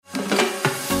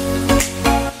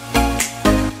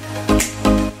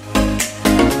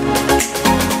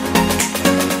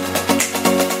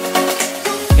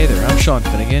Sean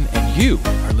Finnegan, and you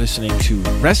are listening to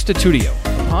Restitutio,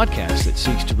 a podcast that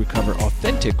seeks to recover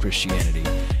authentic Christianity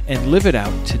and live it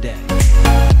out today.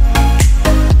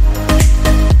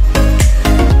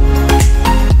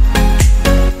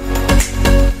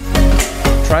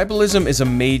 Tribalism is a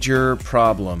major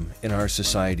problem in our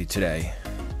society today.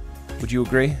 Would you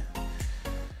agree?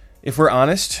 If we're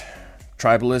honest,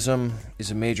 tribalism is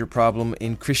a major problem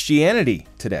in Christianity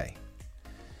today.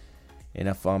 And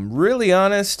if I'm really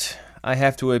honest, I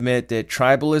have to admit that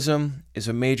tribalism is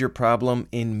a major problem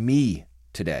in me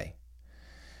today.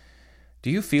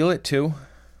 Do you feel it too?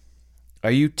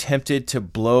 Are you tempted to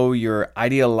blow your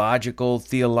ideological,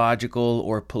 theological,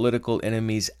 or political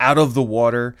enemies out of the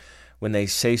water when they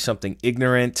say something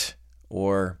ignorant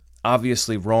or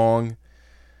obviously wrong?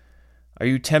 Are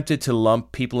you tempted to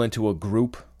lump people into a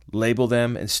group, label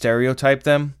them, and stereotype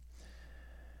them?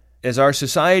 As our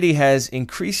society has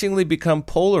increasingly become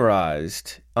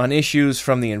polarized on issues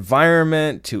from the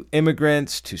environment to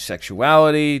immigrants to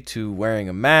sexuality to wearing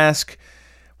a mask,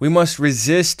 we must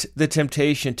resist the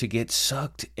temptation to get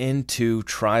sucked into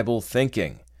tribal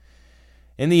thinking.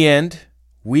 In the end,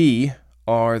 we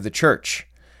are the church,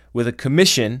 with a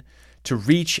commission to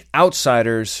reach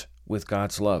outsiders with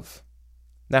God's love.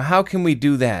 Now, how can we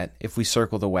do that if we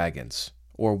circle the wagons?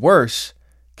 Or worse,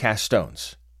 cast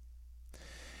stones?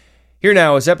 Here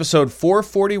now is episode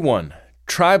 441,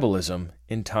 Tribalism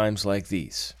in Times Like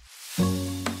These. I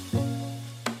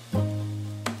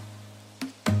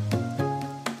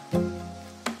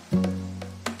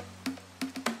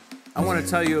want to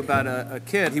tell you about a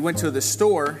kid. He went to the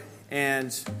store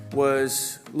and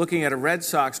was looking at a Red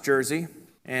Sox jersey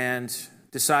and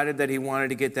decided that he wanted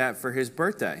to get that for his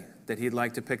birthday, that he'd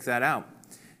like to pick that out.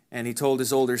 And he told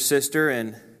his older sister,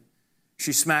 and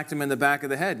she smacked him in the back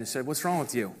of the head and said, "What's wrong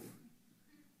with you?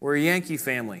 We're a Yankee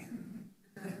family.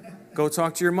 Go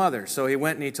talk to your mother." So he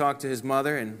went and he talked to his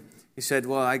mother, and he said,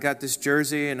 "Well, I got this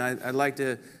jersey, and I'd like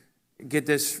to get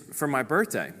this for my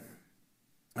birthday.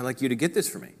 I'd like you to get this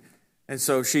for me." And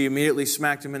so she immediately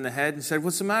smacked him in the head and said,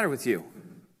 "What's the matter with you?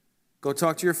 Go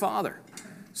talk to your father."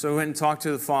 So he went and talked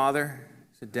to the father.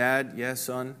 He said, "Dad, yes,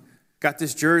 son, got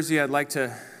this jersey. I'd like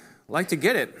to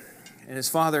get it." And his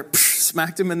father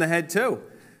smacked him in the head too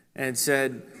and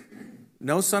said,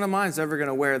 "No son of mine is ever going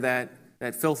to wear that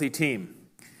filthy team."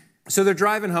 So they're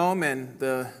driving home, and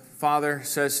the father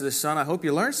says to the son, "I hope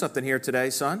you learned something here today,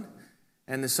 son."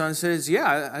 And the son says,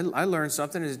 "Yeah, I learned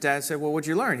something." And his dad said, "Well, what'd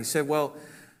you learn?" He said, "Well,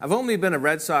 I've only been a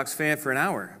Red Sox fan for an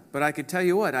hour, but I could tell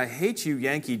you what, I hate you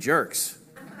Yankee jerks."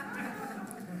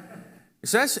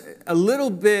 So that's a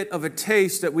little bit of a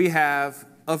taste that we have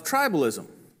of tribalism,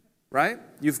 right?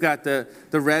 You've got the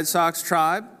Red Sox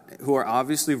tribe, who are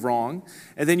obviously wrong,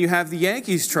 and then you have the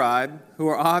Yankees tribe, who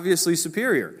are obviously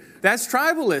superior. That's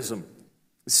tribalism,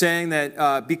 saying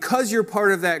that because you're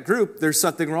part of that group, there's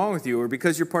something wrong with you, or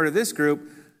because you're part of this group,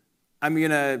 I'm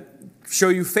going to show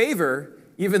you favor,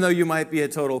 even though you might be a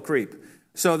total creep.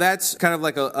 So that's kind of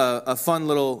like a fun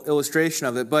little illustration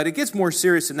of it, but it gets more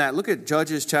serious than that. Look at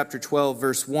Judges chapter 12,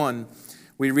 verse 1.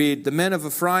 We read, "The men of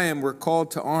Ephraim were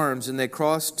called to arms, and they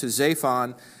crossed to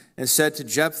Zaphon and said to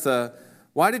Jephthah,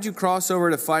 'Why did you cross over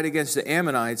to fight against the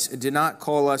Ammonites and did not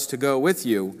call us to go with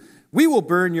you? We will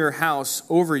burn your house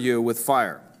over you with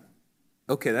fire.'"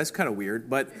 Okay, that's kind of weird,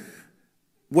 but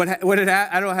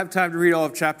I don't have time to read all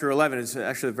of chapter 11. It's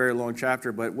actually a very long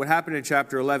chapter, but what happened in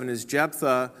chapter 11 is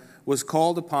Jephthah was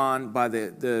called upon by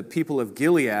the people of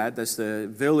Gilead, that's the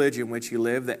village in which he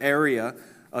lived, the area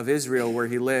of Israel where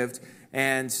he lived,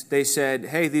 and they said,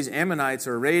 "Hey, these Ammonites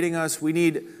are raiding us. We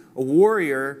need a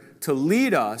warrior to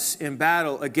lead us in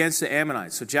battle against the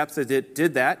Ammonites." So Jephthah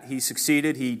did that. He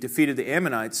succeeded. He defeated the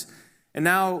Ammonites. And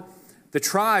now the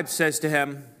tribe says to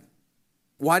him,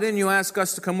 "Why didn't you ask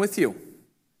us to come with you?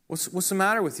 What's the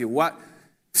matter with you? What?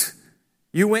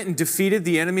 You went and defeated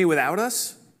the enemy without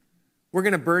us? We're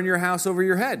going to burn your house over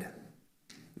your head."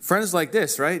 Friends like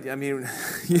this, right? I mean,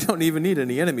 you don't even need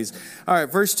any enemies. All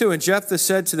right, verse 2, "And Jephthah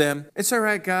said to them, 'It's all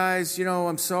right, guys.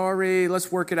 I'm sorry.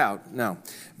 Let's work it out.'" No.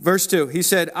 Verse 2, he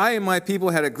said, "I and my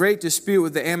people had a great dispute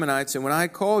with the Ammonites, and when I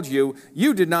called you,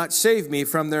 you did not save me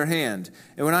from their hand.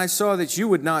 And when I saw that you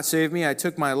would not save me, I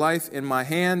took my life in my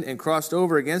hand and crossed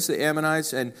over against the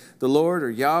Ammonites, and the Lord, or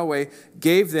Yahweh,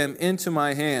 gave them into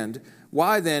my hand.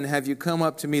 Why then have you come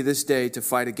up to me this day to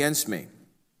fight against me?"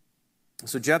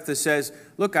 So Jephthah says,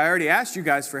 "Look, I already asked you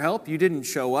guys for help. You didn't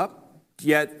show up.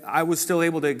 Yet I was still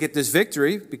able to get this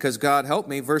victory because God helped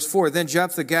me." Verse 4, "Then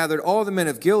Jephthah gathered all the men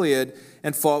of Gilead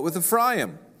and fought with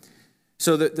Ephraim."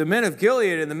 So the men of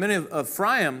Gilead and the men of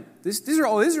Ephraim, these are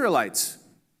all Israelites.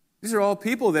 These are all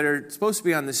people that are supposed to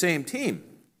be on the same team.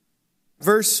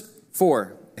 Verse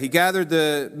 4. He gathered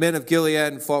the men of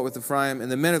Gilead and fought with Ephraim,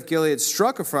 and the men of Gilead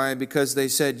struck Ephraim because they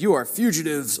said, "You are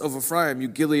fugitives of Ephraim, you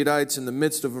Gileadites in the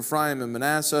midst of Ephraim and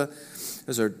Manasseh."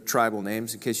 Those are tribal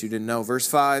names, in case you didn't know. Verse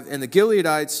 5, and the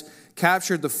Gileadites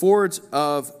captured the fords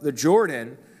of the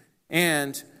Jordan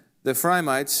and the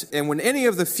Ephraimites. And when any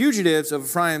of the fugitives of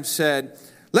Ephraim said,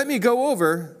 "Let me go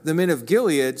over," the men of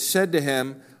Gilead said to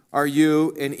him, "Are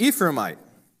you an Ephraimite?"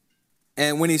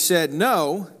 And when he said,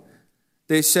 "No,"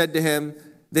 they said to him,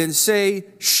 "Then say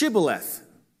Shibboleth."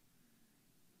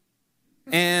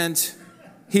 And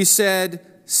he said,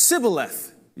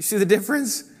 Sibboleth. You see the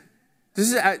difference?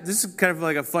 This is kind of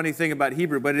like a funny thing about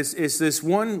Hebrew, but it's this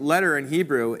one letter in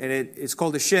Hebrew, and it's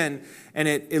called a shin, and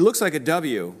it looks like a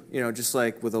W, just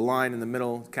like with a line in the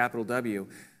middle, capital W.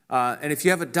 And if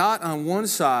you have a dot on one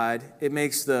side, it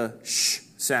makes the sh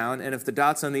sound, and if the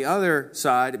dot's on the other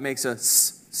side, it makes a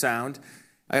s sound.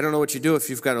 I don't know what you do if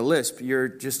you've got a lisp. You're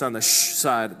just on the sh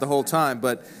side the whole time.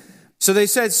 But so they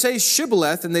said, "Say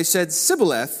Shibboleth," and they said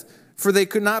Sibboleth, for they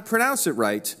could not pronounce it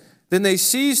right. Then they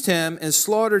seized him and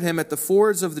slaughtered him at the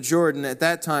fords of the Jordan. At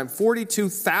that time,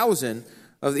 42,000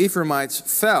 of the Ephraimites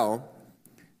fell.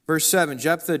 Verse 7,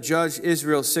 Jephthah judged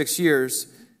Israel 6 years.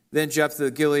 Then Jephthah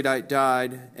the Gileadite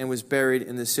died and was buried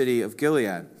in the city of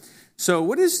Gilead. So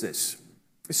what is this?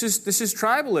 This is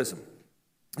tribalism.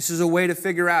 This is a way to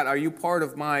figure out, are you part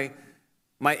of my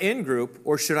in-group,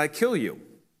 or should I kill you?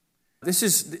 This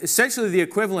is essentially the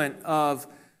equivalent of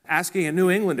asking a New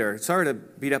Englander, sorry to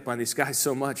beat up on these guys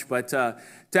so much, but to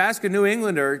ask a New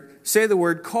Englander, say the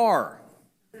word car.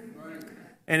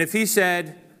 And if he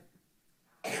said,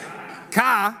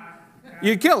 ka,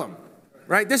 you'd kill him,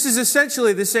 right? This is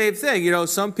essentially the same thing.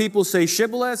 Some people say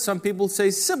shibboleth, some people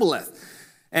say sibboleth.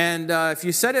 And if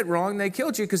you said it wrong, they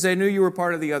killed you because they knew you were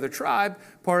part of the other tribe,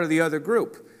 part of the other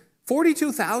group.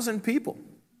 42,000 people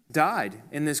died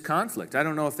in this conflict. I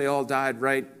don't know if they all died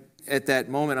right at that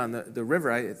moment on the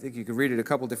river. I think you could read it a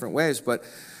couple different ways, but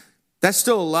that's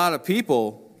still a lot of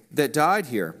people that died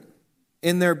here.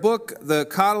 In their book, The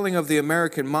Coddling of the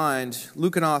American Mind,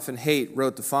 Lukianoff and Haight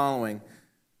wrote the following,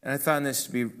 and I found this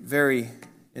to be very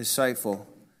insightful.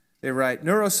 They write,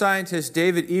 neuroscientist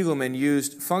David Eagleman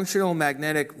used functional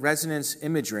magnetic resonance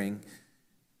imaging,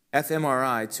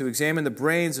 fMRI, to examine the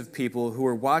brains of people who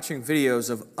were watching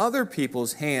videos of other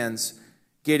people's hands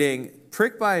getting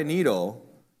pricked by a needle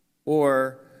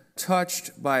or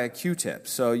touched by a Q-tip.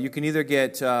 So you can either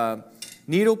get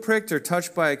needle pricked or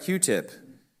touched by a Q-tip.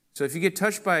 So if you get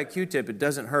touched by a Q-tip, it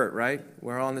doesn't hurt, right?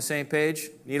 We're all on the same page?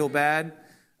 Needle bad?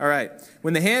 All right.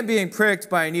 When the hand being pricked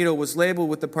by a needle was labeled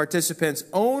with the participant's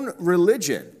own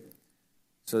religion,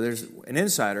 so there's an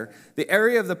insider, the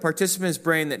area of the participant's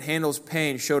brain that handles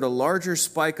pain showed a larger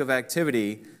spike of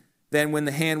activity than when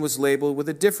the hand was labeled with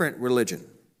a different religion.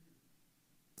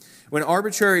 When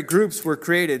arbitrary groups were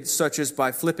created, such as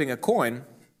by flipping a coin,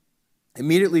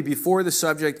 immediately before the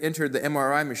subject entered the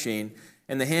MRI machine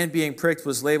and the hand being pricked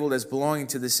was labeled as belonging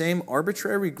to the same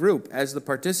arbitrary group as the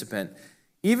participant,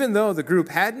 even though the group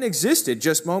hadn't existed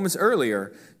just moments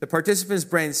earlier, the participant's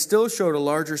brain still showed a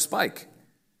larger spike.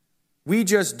 We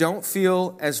just don't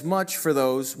feel as much for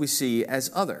those we see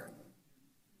as other.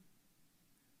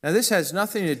 Now, this has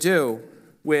nothing to do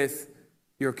with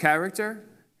your character,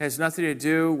 has nothing to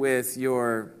do with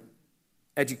your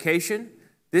education.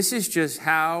 This is just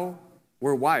how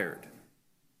we're wired.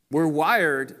 We're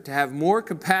wired to have more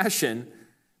compassion,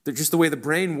 just the way the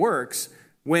brain works,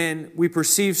 when we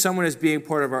perceive someone as being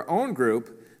part of our own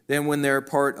group than when they're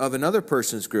part of another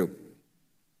person's group.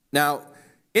 Now,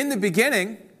 in the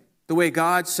beginning, the way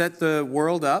God set the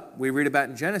world up, we read about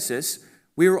in Genesis,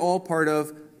 we were all part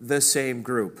of the same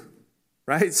group.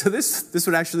 Right? So this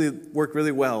would actually work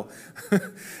really well.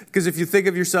 Because if you think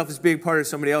of yourself as being part of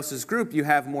somebody else's group, you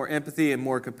have more empathy and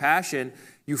more compassion.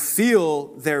 You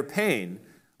feel their pain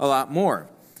a lot more.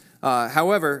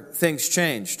 However, things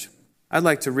changed. I'd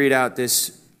like to read out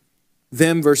this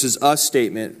them versus us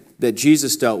statement that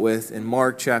Jesus dealt with in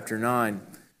Mark chapter 9.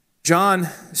 John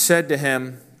said to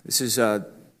him, this is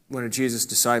one of Jesus'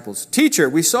 disciples, "Teacher,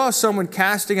 we saw someone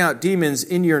casting out demons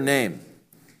in your name,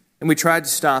 and we tried to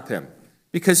stop him,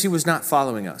 because he was not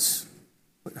following us."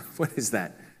 What is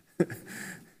that?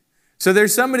 So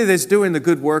there's somebody that's doing the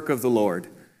good work of the Lord.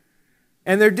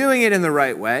 And they're doing it in the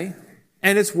right way.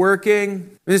 And it's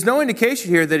working. There's no indication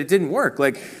here that it didn't work.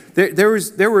 Like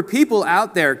there were people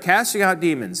out there casting out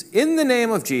demons in the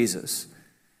name of Jesus.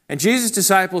 And Jesus'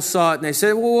 disciples saw it and they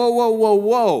said,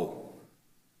 whoa.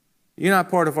 You're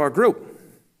not part of our group.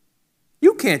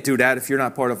 You can't do that if you're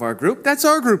not part of our group. That's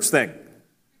our group's thing.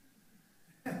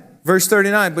 Verse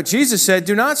 39, but Jesus said,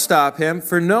 do not stop him,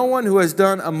 for no one who has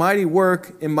done a mighty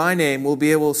work in my name will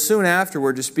be able soon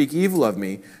afterward to speak evil of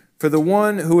me. For the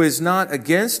one who is not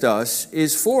against us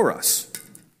is for us.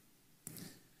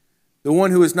 The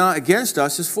one who is not against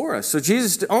us is for us. So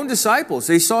Jesus' own disciples,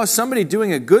 they saw somebody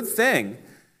doing a good thing,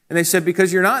 and they said,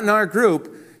 because you're not in our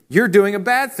group, you're doing a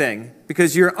bad thing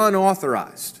because you're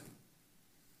unauthorized.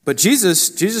 But Jesus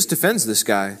defends this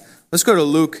guy. Let's go to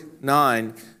Luke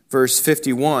 9, verse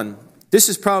 51. This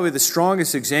is probably the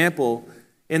strongest example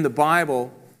in the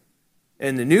Bible,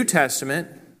 in the New Testament.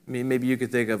 I mean, maybe you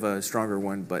could think of a stronger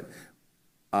one, but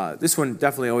this one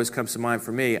definitely always comes to mind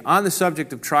for me. On the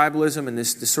subject of tribalism and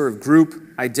this sort of group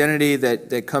identity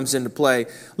that comes into play,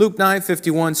 Luke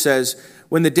 9:51 says,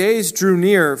 when the days drew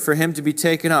near for him to be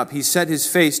taken up, he set his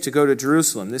face to go to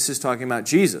Jerusalem. This is talking about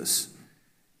Jesus.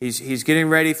 He's getting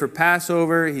ready for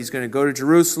Passover. He's going to go to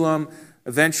Jerusalem.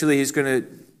 Eventually,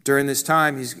 during this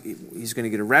time, he's going to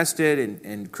get arrested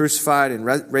and crucified and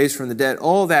raised from the dead.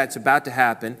 All that's about to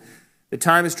happen. The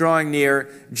time is drawing near.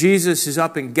 Jesus is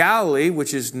up in Galilee,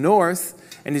 which is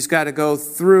north, and he's got to go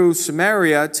through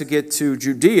Samaria to get to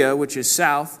Judea, which is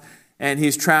south, and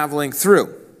he's traveling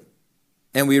through.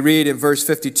 And we read in verse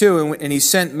 52, and he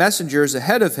sent messengers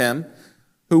ahead of him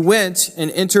who went and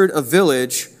entered a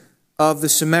village of the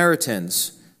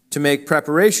Samaritans to make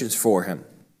preparations for him.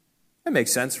 That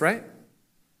makes sense, right?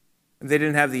 If they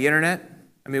didn't have the internet,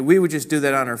 I mean, we would just do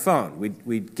that on our phone.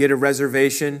 We'd get a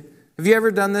reservation. Have you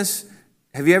ever done this?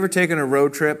 Have you ever taken a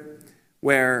road trip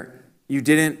where you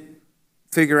didn't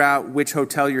figure out which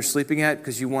hotel you're sleeping at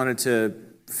because you wanted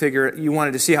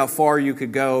to see how far you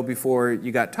could go before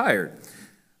you got tired?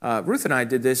 Ruth and I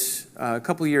did this a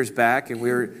couple of years back, and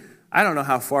I don't know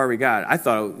how far we got. I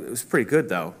thought it was pretty good,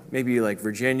 though. Maybe like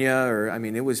Virginia,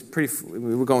 it was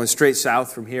we were going straight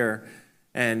south from here,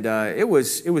 and it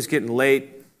was getting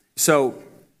late. So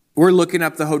we're looking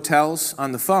up the hotels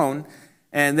on the phone,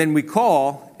 and then we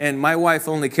call, and my wife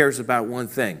only cares about one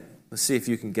thing. Let's see if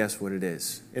you can guess what it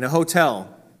is. In a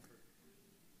hotel,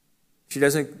 she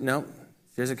doesn't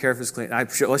care if it's clean.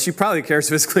 Well, she probably cares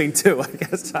if it's clean, too, I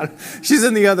guess. She's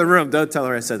in the other room. Don't tell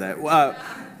her I said that.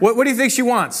 What do you think she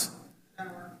wants?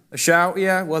 A shower?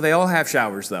 Yeah, well, they all have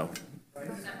showers, though.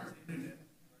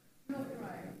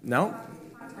 No?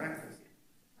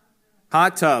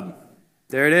 Hot tub.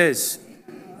 There it is.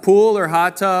 Pool or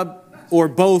hot tub, or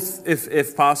both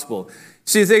if possible.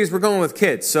 See, the thing is, we're going with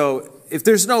kids, so if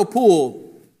there's no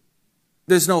pool,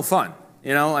 there's no fun.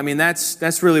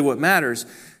 That's really what matters.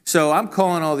 So I'm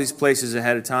calling all these places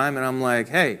ahead of time, and I'm like,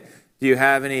 hey, do you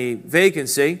have any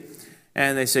vacancy?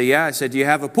 And they say, yeah. I said, do you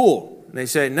have a pool? And they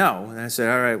say, no. And I said,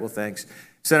 all right, well, thanks.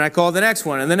 So then I called the next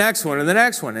one, and the next one, and the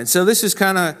next one. And so this is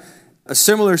kind of a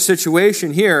similar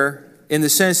situation here in the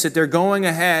sense that they're going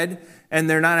ahead, and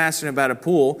they're not asking about a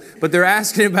pool, but they're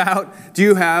asking about, do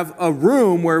you have a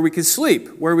room where we could sleep,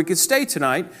 where we could stay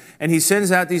tonight? And he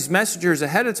sends out these messengers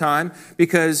ahead of time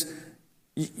because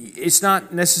it's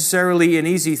not necessarily an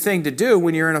easy thing to do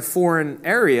when you're in a foreign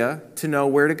area to know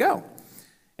where to go.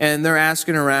 And they're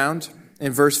asking around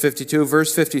in verse 52,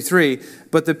 verse 53,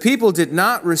 but the people did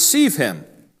not receive him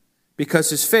because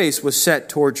his face was set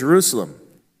toward Jerusalem.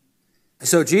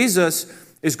 So Jesus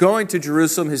is going to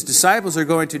Jerusalem. His disciples are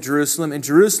going to Jerusalem, and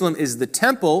Jerusalem is the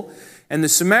temple. And the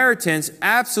Samaritans,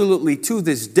 absolutely to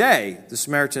this day, the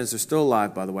Samaritans are still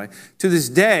alive, by the way, to this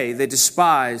day, they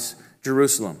despise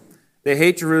Jerusalem. They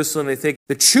hate Jerusalem. They think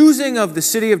the choosing of the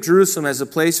city of Jerusalem as a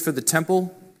place for the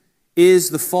temple is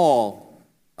the fall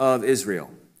of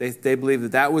Israel. They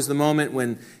believe that was the moment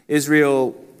when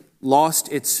Israel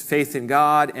lost its faith in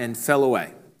God and fell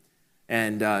away.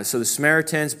 And so the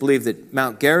Samaritans believe that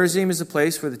Mount Gerizim is the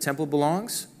place where the temple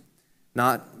belongs,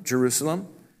 not Jerusalem.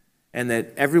 And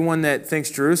that everyone that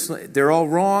thinks Jerusalem, they're all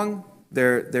wrong.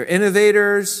 They're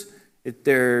innovators.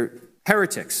 They're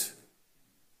heretics.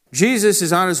 Jesus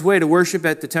is on his way to worship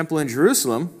at the temple in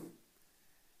Jerusalem,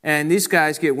 and these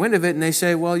guys get wind of it, and they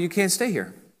say, well, you can't stay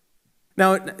here.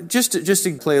 Now, just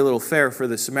to play a little fair for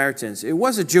the Samaritans, it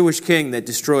was a Jewish king that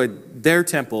destroyed their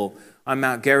temple on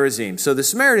Mount Gerizim. So the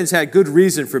Samaritans had good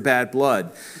reason for bad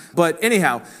blood. But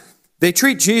anyhow, they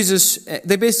treat Jesus,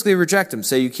 they basically reject him,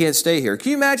 say you can't stay here.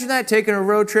 Can you imagine that, taking a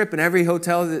road trip and every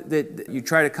hotel that you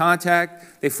try to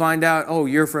contact, they find out, oh,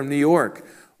 you're from New York.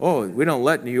 Oh, we don't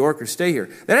let New Yorkers stay here.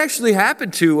 That actually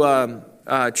happened to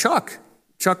Chuck.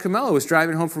 Chuck Camella was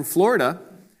driving home from Florida,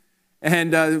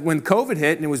 and when COVID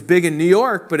hit, and it was big in New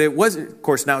York, but it wasn't, of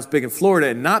course, now it's big in Florida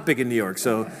and not big in New York,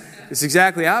 so it's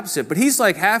exactly opposite. But he's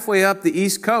like halfway up the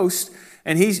East Coast,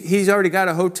 and he's already got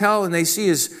a hotel, and they see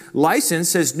his license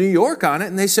says New York on it,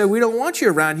 and they said, we don't want you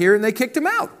around here, and they kicked him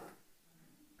out.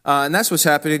 And that's what's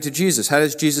happening to Jesus. How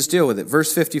does Jesus deal with it?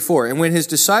 Verse 54, and when his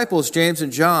disciples, James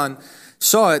and John,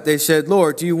 saw it, they said,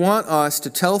 Lord, do you want us to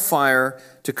tell fire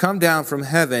to come down from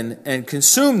heaven and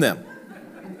consume them?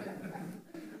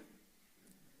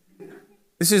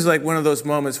 This is like one of those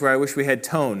moments where I wish we had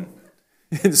tone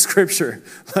in Scripture.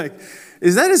 Like,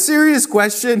 is that a serious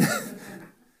question?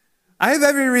 I have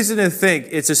every reason to think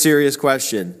it's a serious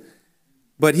question.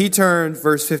 But he turned,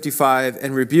 verse 55,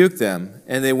 and rebuked them,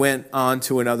 and they went on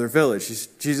to another village.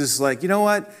 Jesus is like, you know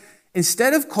what?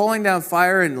 Instead of calling down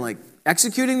fire and like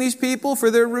executing these people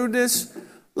for their rudeness,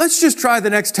 let's just try the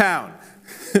next town.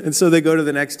 And so they go to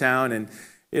the next town, and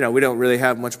we don't really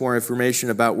have much more information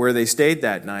about where they stayed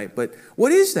that night. But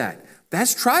what is that?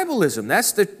 That's tribalism.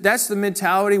 That's the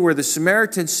mentality where the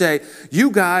Samaritans say, you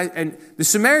guys, and the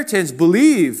Samaritans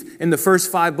believe in the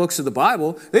first 5 books of the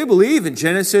Bible. They believe in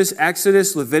Genesis,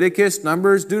 Exodus, Leviticus,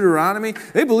 Numbers, Deuteronomy.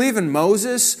 They believe in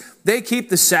Moses. They keep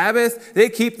the Sabbath. They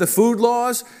keep the food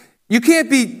laws. You can't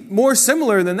be more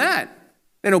similar than that.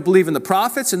 They don't believe in the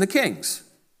prophets and the kings.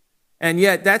 And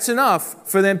yet that's enough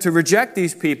for them to reject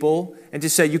these people and to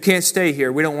say, you can't stay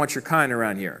here. We don't want your kind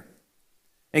around here.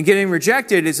 And getting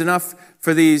rejected is enough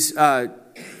for these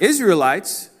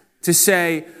Israelites to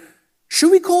say, should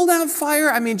we call down fire?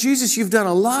 I mean, Jesus, you've done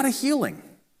a lot of healing.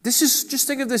 Just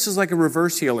think of this as like a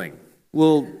reverse healing.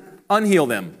 We'll unheal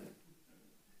them.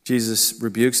 Jesus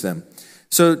rebukes them.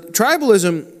 So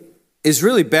tribalism is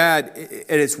really bad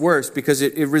at its worst because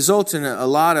it results in a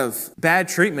lot of bad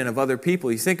treatment of other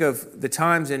people. You think of the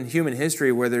times in human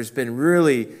history where there's been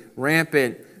really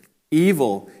rampant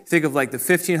evil. Think of like the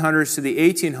 1500s to the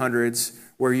 1800s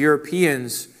where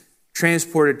Europeans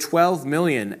transported 12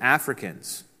 million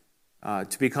Africans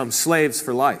to become slaves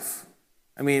for life.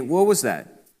 I mean, what was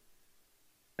that?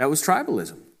 That was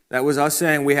tribalism. That was us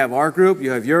saying, we have our group,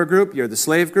 you have your group, you're the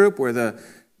slave group, we're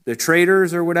the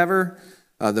traders or whatever,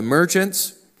 the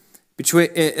merchants.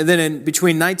 Between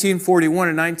 1941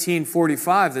 and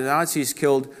 1945, the Nazis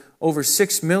killed over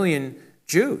 6 million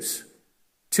Jews.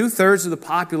 2/3 of the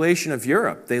population of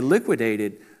Europe, they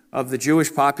liquidated of the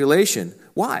Jewish population.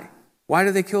 Why? Why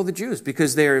did they kill the Jews?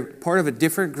 Because they are part of a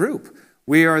different group.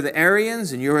 We are the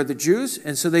Aryans and you are the Jews,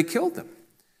 and so they killed them.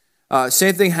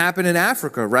 Same thing happened in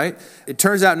Africa, right? It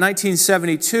turns out in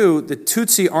 1972, the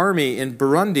Tutsi army in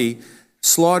Burundi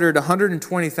slaughtered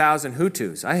 120,000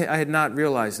 Hutus. I had not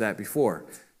realized that before.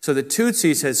 So the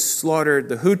Tutsis has slaughtered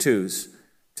the Hutus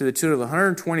to the tune of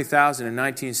 120,000 in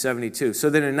 1972. So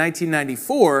then in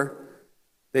 1994,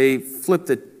 they flipped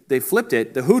it. The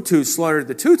Hutus slaughtered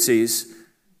the Tutsis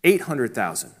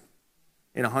 800,000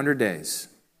 in 100 days.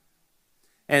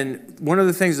 And one of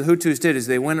the things the Hutus did is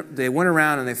they went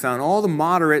around and they found all the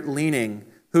moderate-leaning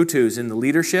Hutus in the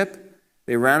leadership.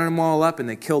 They rounded them all up and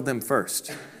they killed them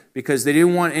first because they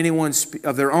didn't want anyone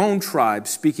of their own tribe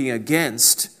speaking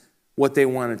against what they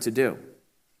wanted to do.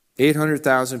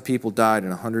 800,000 people died in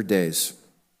 100 days.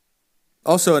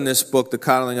 Also in this book, The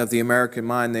Coddling of the American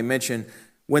Mind, they mention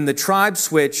when the tribe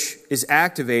switch is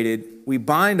activated, we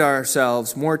bind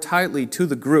ourselves more tightly to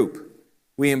the group.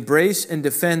 We embrace and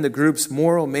defend the group's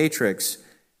moral matrix,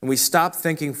 and we stop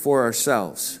thinking for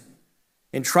ourselves.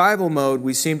 In tribal mode,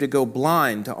 we seem to go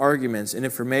blind to arguments and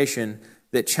information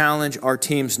that challenge our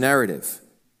team's narrative.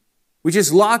 We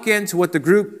just lock into what the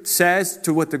group says,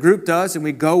 to what the group does, and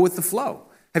we go with the flow.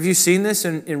 Have you seen this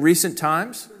in recent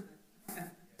times?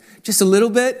 Just a little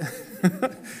bit.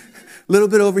 A little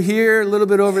bit over here, a little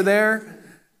bit over there.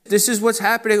 This is what's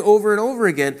happening over and over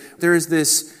again. There is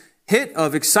this hit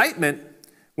of excitement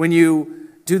when you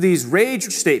do these rage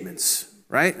statements,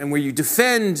 right? And where you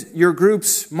defend your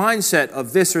group's mindset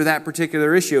of this or that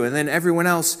particular issue, and then everyone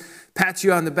else pats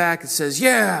you on the back and says,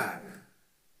 yeah,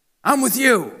 I'm with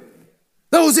you.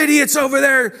 Those idiots over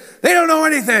there, they don't know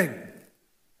anything.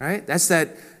 Right? That's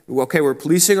that, okay, we're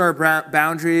policing our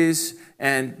boundaries,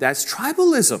 and that's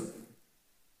tribalism.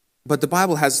 But the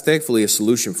Bible has, thankfully, a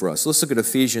solution for us. Let's look at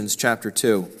Ephesians chapter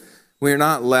 2. We are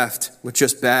not left with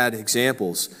just bad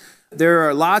examples. There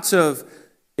are lots of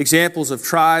examples of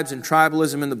tribes and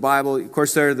tribalism in the Bible. Of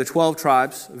course, there are the 12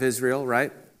 tribes of Israel,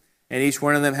 right? And each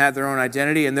one of them had their own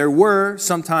identity. And there were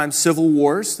sometimes civil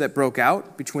wars that broke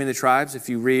out between the tribes. If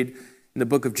you read in the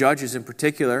book of Judges in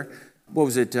particular, what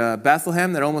was it,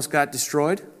 Bethlehem that almost got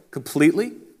destroyed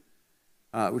completely,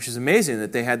 which is amazing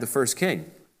that they had the first king,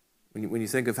 when you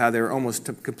think of how they were almost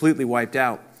completely wiped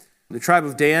out. The tribe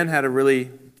of Dan had a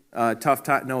really tough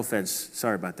time. No offense.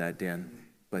 Sorry about that, Dan.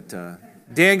 But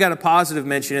Dan got a positive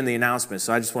mention in the announcement,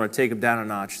 so I just want to take him down a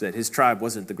notch that his tribe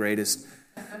wasn't the greatest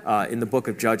in the book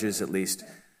of Judges, at least.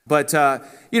 But,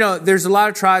 there's a lot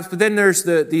of tribes, but then there's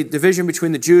the division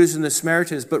between the Jews and the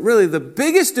Samaritans. But really, the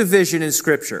biggest division in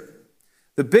Scripture,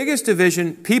 the biggest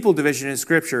division, people division in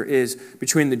Scripture is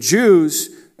between the Jews,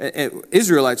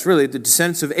 Israelites really, the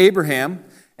descendants of Abraham,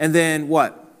 and then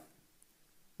what?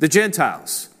 The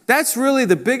Gentiles. That's really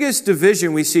the biggest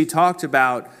division we see talked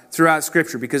about throughout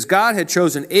Scripture, because God had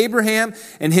chosen Abraham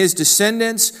and his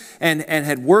descendants and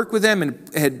had worked with them and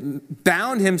had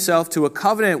bound himself to a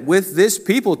covenant with this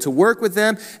people to work with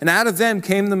them, and out of them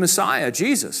came the Messiah,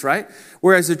 Jesus, right?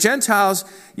 Whereas the Gentiles,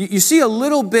 you see a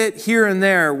little bit here and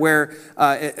there where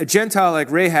a Gentile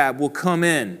like Rahab will come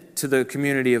in to the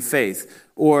community of faith,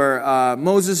 or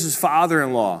Moses'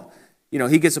 father-in-law.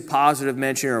 He gets a positive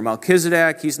mention, or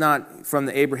Melchizedek, he's not from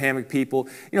the Abrahamic people.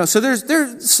 So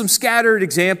there's some scattered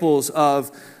examples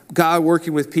of God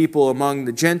working with people among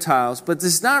the Gentiles, but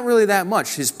there's not really that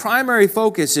much. His primary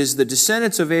focus is the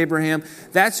descendants of Abraham.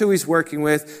 That's who he's working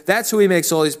with. That's who he makes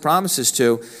all these promises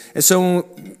to. And so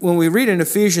when we read in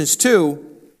Ephesians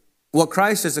 2, what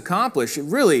Christ has accomplished, it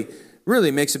really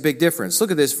makes a big difference.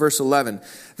 Look at this, verse 11.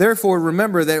 Therefore,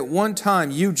 remember that at one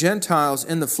time you Gentiles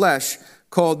in the flesh,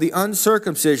 called the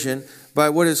uncircumcision by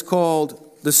what is called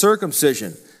the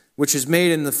circumcision, which is made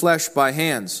in the flesh by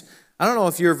hands. I don't know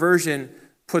if your version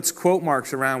puts quote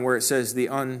marks around where it says the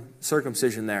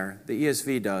uncircumcision there. The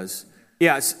ESV does.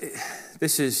 Yeah,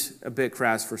 this is a bit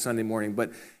crass for Sunday morning,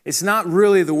 but it's not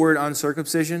really the word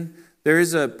uncircumcision. There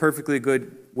is a perfectly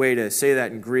good way to say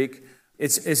that in Greek.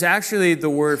 It's actually the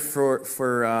word for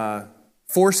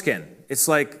foreskin. It's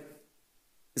like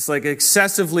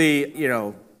excessively,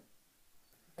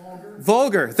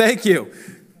 vulgar. Thank you.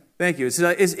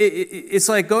 It's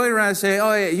like going around and saying,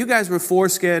 oh yeah, you guys were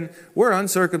foreskin, we're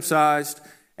uncircumcised.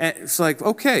 And it's like,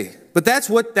 okay. But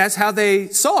that's how they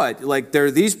saw it. Like, there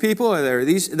are these people, or there are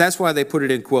these. That's why they put it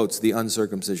in quotes, the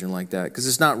uncircumcision, like that. Because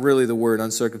it's not really the word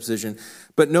uncircumcision.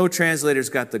 But no translator's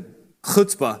got the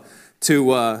chutzpah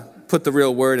to put the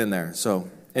real word in there. So,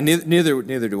 and neither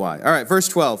do I. All right, verse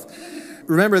 12.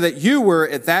 Remember that you were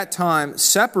at that time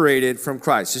separated from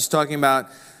Christ. Just talking about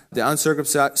the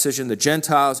uncircumcision, the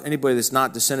Gentiles, anybody that's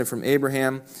not descended from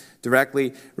Abraham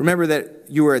directly. Remember that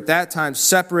you were at that time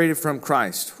separated from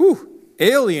Christ,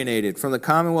 alienated from the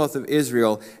commonwealth of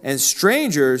Israel, and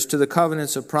strangers to the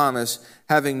covenants of promise,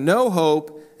 having no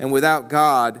hope and without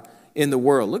God in the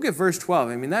world. Look at verse 12.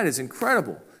 I mean, that is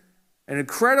incredible. An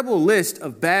incredible list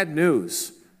of bad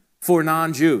news for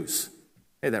non-Jews.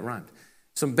 Hey, that rhymed.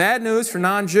 Some bad news for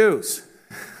non-Jews.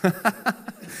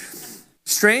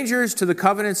 Strangers to the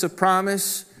covenants of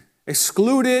promise,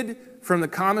 excluded from the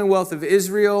commonwealth of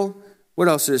Israel. What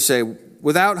else did it say?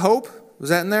 Without hope? Was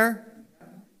that in there?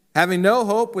 Having no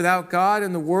hope without God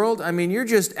in the world. I mean, you're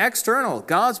just external.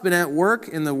 God's been at work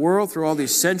in the world through all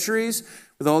these centuries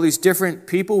with all these different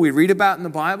people we read about in the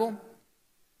Bible.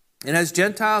 And as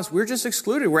Gentiles, we're just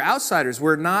excluded. We're outsiders.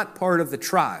 We're not part of the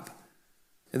tribe.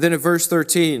 And then in verse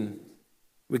 13,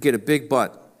 we get a big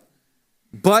but.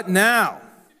 But now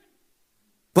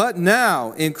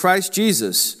in Christ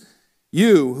Jesus,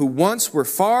 you who once were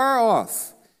far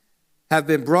off have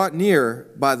been brought near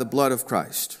by the blood of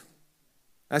Christ.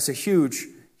 That's a huge,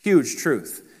 huge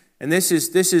truth. And this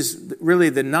is really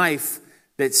the knife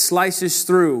that slices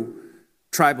through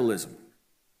tribalism.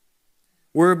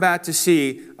 We're about to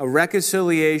see a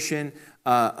reconciliation,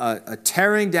 a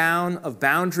tearing down of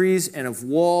boundaries and of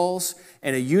walls,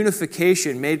 and a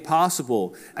unification made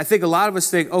possible. I think a lot of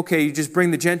us think, okay, you just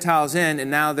bring the Gentiles in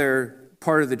and now they're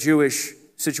part of the Jewish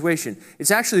situation.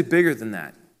 It's actually bigger than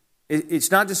that. It's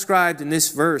not described in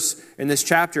this verse, in this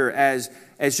chapter, as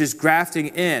just grafting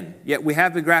in. Yet we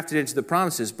have been grafted into the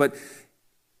promises, but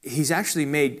he's actually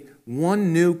made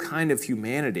one new kind of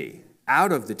humanity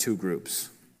out of the two groups,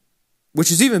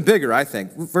 which is even bigger, I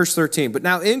think. Verse 13, but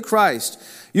now in Christ,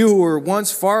 you who were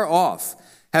once far off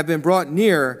have been brought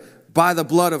near by the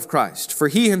blood of Christ. For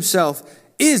he himself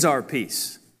is our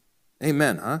peace.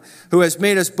 Amen, Who has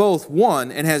made us both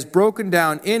one and has broken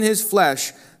down in his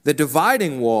flesh the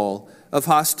dividing wall of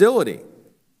hostility.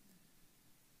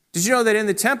 Did you know that in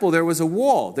the temple there was a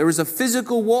wall? There was a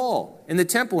physical wall in the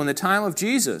temple in the time of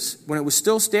Jesus when it was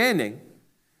still standing.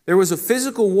 There was a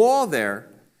physical wall there.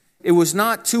 It was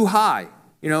not too high.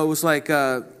 It was like,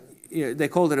 they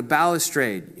called it a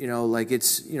balustrade. Like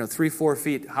it's, 3-4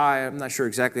 feet high. I'm not sure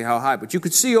exactly how high, but you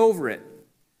could see over it.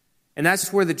 And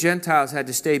that's where the Gentiles had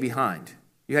to stay behind.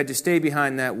 You had to stay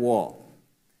behind that wall.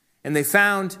 And they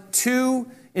found 2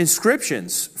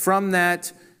 inscriptions from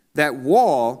that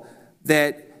wall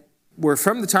that were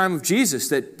from the time of Jesus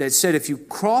that said if you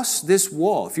cross this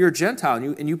wall, if you're a Gentile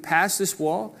and you pass this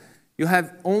wall, you'll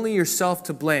have only yourself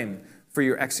to blame for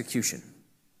your execution.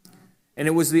 And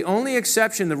it was the only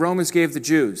exception the Romans gave the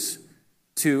Jews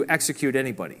to execute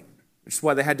anybody, which is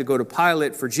why they had to go to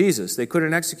Pilate for Jesus. They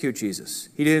couldn't execute Jesus.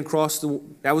 He didn't cross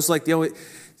that was like the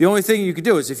only thing you could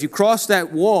do is if you cross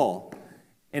that wall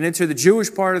and enter the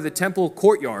Jewish part of the temple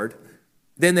courtyard,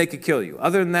 then they could kill you.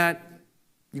 Other than that,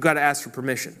 you got to ask for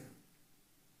permission.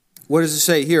 What does it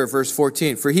say here, verse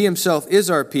 14? For he himself is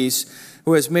our peace,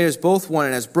 who has made us both one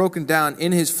and has broken down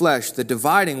in his flesh the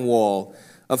dividing wall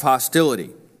of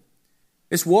hostility.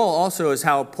 This wall also is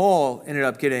how Paul ended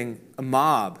up getting a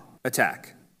mob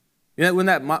attack. You know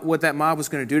what that mob was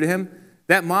going to do to him?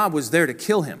 That mob was there to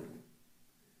kill him.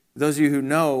 Those of you who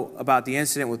know about the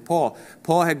incident with Paul,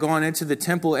 Paul had gone into the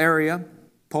temple area.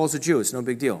 Paul's a Jew, it's no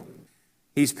big deal.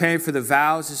 He's paying for the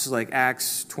vows. This is like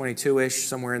Acts 22-ish,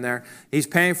 somewhere in there. He's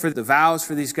paying for the vows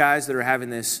for these guys that are having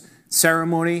this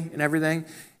ceremony and everything.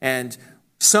 And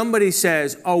somebody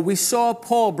says, oh, we saw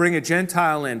Paul bring a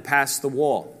Gentile in past the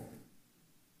wall.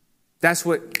 That's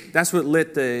what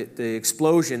lit the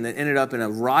explosion that ended up in a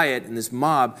riot in this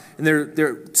mob. And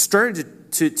they're starting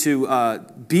to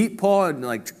beat Paul and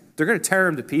they're going to tear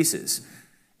him to pieces.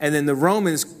 And then the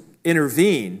Romans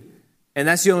intervene, and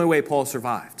that's the only way Paul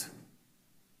survived.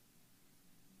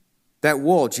 That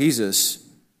wall Jesus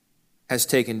has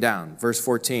taken down. Verse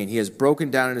 14, he has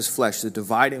broken down in his flesh the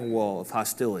dividing wall of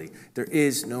hostility. There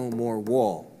is no more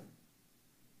wall.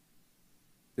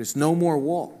 There's no more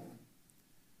wall.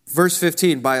 Verse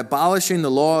 15, by abolishing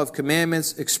the law of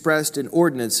commandments expressed in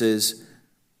ordinances,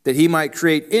 that he might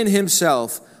create in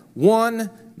himself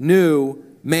one new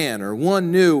man, or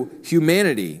one new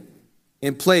humanity,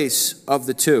 in place of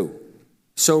the two,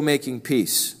 so making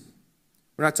peace.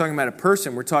 We're not talking about a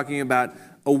person, we're talking about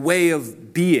a way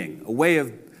of being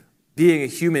a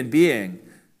human being.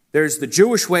 There's the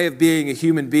Jewish way of being a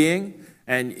human being,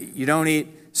 and you don't eat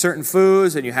certain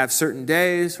foods and you have certain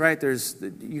days, right?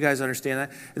 You guys understand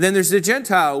that. And then there's the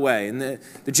Gentile way, and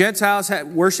the Gentiles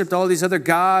had worshipped all these other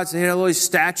gods, and they had all these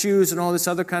statues and all this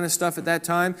other kind of stuff at that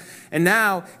time. And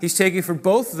now he's taking from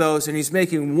both of those and he's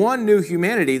making one new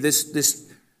humanity, this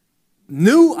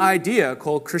new idea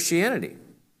called Christianity.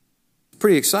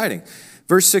 Pretty exciting.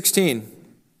 Verse 16,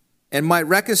 and might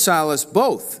reconcile us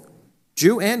both,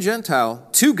 Jew and Gentile,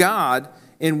 to God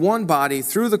in one body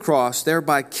through the cross,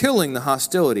 thereby killing the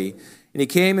hostility. And he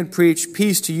came and preached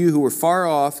peace to you who were far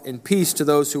off and peace to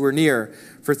those who were near.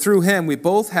 For through him we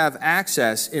both have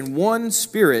access in one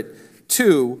spirit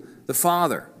to the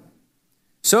Father.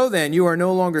 So then you are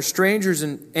no longer strangers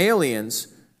and aliens,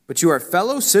 but you are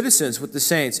fellow citizens with the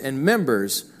saints and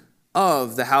members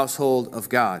of the household of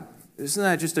God. Isn't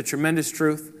that just a tremendous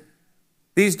truth?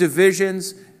 These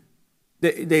divisions,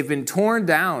 they've been torn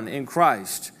down in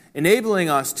Christ, enabling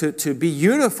us to be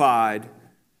unified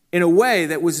in a way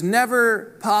that was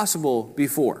never possible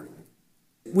before.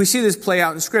 We see this play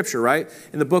out in Scripture, right?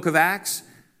 In the book of Acts,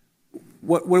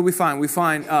 what do we find? We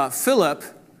find Philip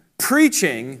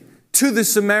preaching to the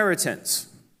Samaritans.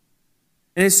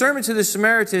 And his sermon to the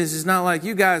Samaritans is not like,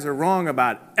 you guys are wrong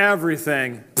about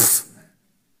everything.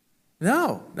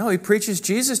 No, he preaches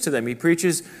Jesus to them. He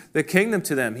preaches the kingdom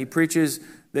to them. He preaches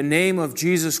the name of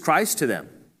Jesus Christ to them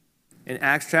in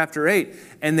Acts chapter 8.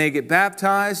 And they get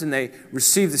baptized and they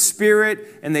receive the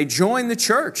Spirit and they join the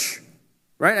church,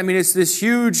 right? I mean, it's this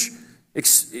huge,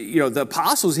 the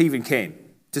apostles even came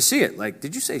to see it. Like,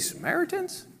 did you say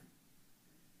Samaritans?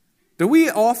 Do we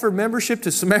offer membership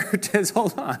to Samaritans?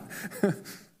 Hold on.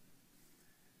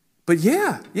 But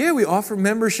yeah, we offer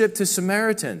membership to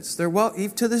Samaritans. They're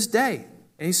even to this day.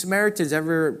 Any Samaritans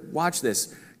ever watch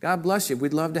this? God bless you.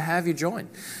 We'd love to have you join.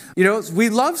 We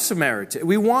love Samaritans.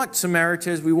 We want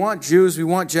Samaritans. We want Jews. We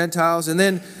want Gentiles. And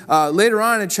then later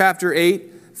on in chapter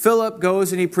 8, Philip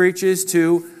goes and he preaches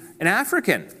to an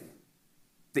African,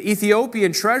 the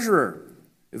Ethiopian treasurer,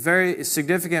 a very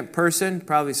significant person,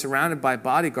 probably surrounded by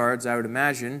bodyguards, I would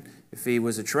imagine, if he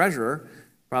was a treasurer,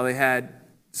 probably had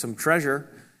some treasure.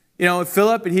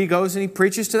 Philip, and he goes and he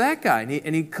preaches to that guy,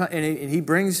 and he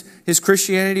brings his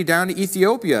Christianity down to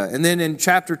Ethiopia. And then in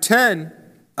chapter 10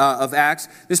 of Acts,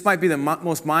 this might be the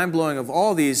most mind-blowing of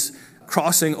all these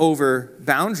crossing over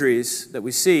boundaries that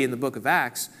we see in the book of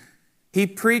Acts. He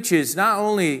preaches not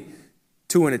only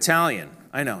to an Italian.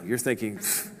 I know, you're thinking,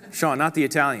 Sean, not the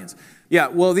Italians. Yeah,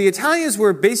 well, the Italians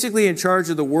were basically in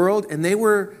charge of the world, and they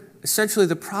were essentially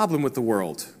the problem with the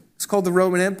world. It's called the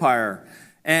Roman Empire.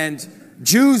 And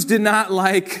Jews did not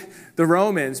like the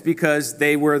Romans because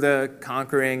they were the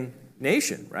conquering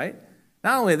nation, right?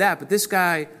 Not only that, but this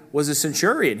guy was a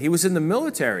centurion. He was in the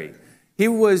military. He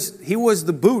was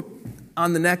the boot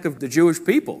on the neck of the Jewish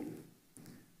people.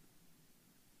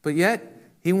 But yet,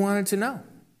 he wanted to know.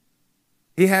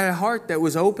 He had a heart that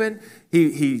was open.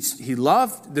 He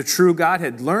loved the true God,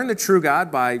 had learned the true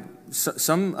God by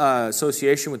some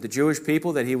association with the Jewish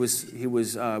people that he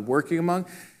was working among.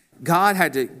 God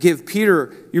had to give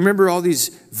Peter, you remember all these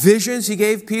visions he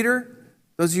gave Peter?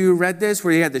 Those of you who read this,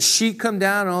 where he had the sheet come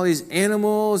down and all these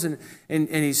animals, and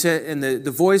he said, and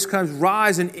the voice comes,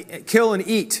 rise and kill and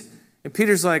eat. And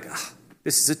Peter's like,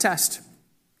 this is a test.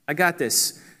 I got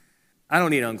this. I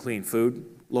don't eat unclean food,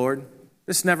 Lord.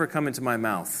 This never come into my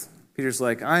mouth. Peter's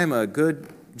like, I am a good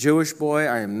Jewish boy.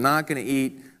 I am not going to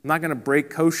eat. I'm not going to break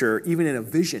kosher, even in a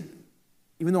vision,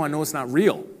 even though I know it's not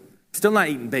real. Still not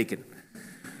eating bacon.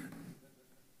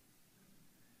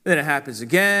 Then it happens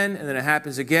again, and then it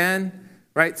happens again,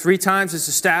 right? 3 times it's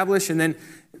established, and then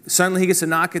suddenly he gets a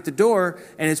knock at the door,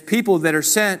 and it's people that are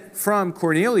sent from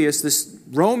Cornelius, this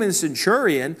Roman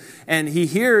centurion, and he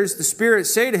hears the Spirit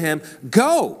say to him,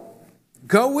 go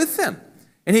with them.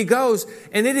 And he goes,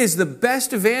 and it is the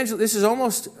best evangel. This is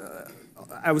almost,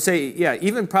 I would say,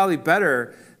 even probably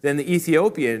better than the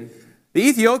Ethiopian. The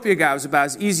Ethiopia guy was about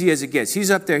as easy as it gets. He's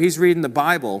up there, he's reading the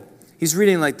Bible. He's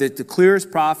reading like the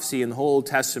clearest prophecy in the whole Old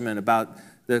Testament about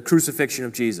the crucifixion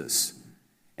of Jesus.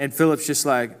 And Philip's just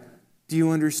like, do you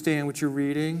understand what you're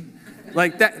reading?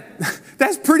 Like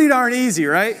that's pretty darn easy,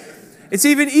 right? It's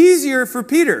even easier for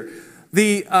Peter.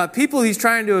 The people he's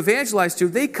trying to evangelize to,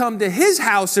 they come to his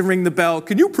house and ring the bell.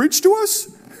 Can you preach to us?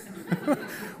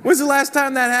 When's the last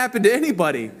time that happened to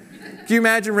anybody? Can you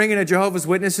imagine ringing a Jehovah's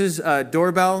Witnesses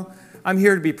doorbell? I'm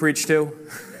here to be preached to.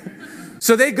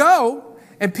 So they go,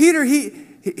 and Peter, he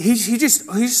just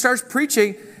starts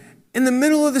preaching. In the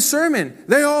middle of the sermon,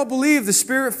 they all believe, the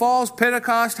Spirit falls,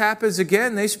 Pentecost happens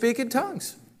again, they speak in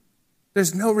tongues.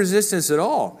 There's no resistance at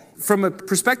all. From a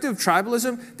perspective of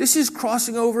tribalism, this is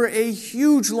crossing over a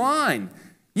huge line.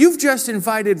 You've just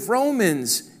invited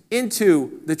Romans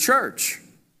into the church.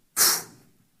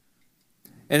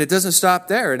 And it doesn't stop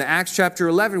there. In Acts chapter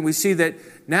 11, we see that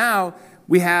now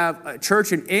we have a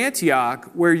church in Antioch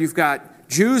where you've got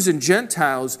Jews and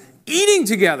Gentiles eating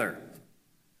together.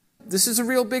 This is a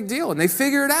real big deal, and they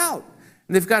figure it out.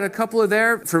 And they've got a couple of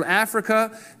there from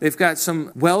Africa. They've got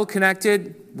some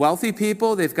well-connected, wealthy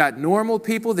people. They've got normal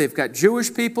people. They've got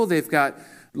Jewish people. They've got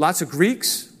lots of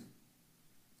Greeks.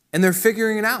 And they're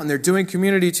figuring it out, and they're doing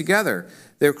community together.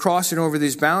 They're crossing over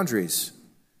these boundaries.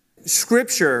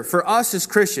 Scripture, for us as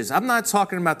Christians, I'm not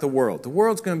talking about the world. The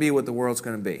world's going to be what the world's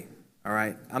going to be, all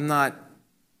right? I'm not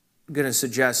going to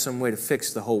suggest some way to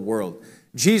fix the whole world.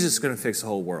 Jesus is going to fix the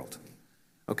whole world.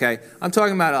 Okay, I'm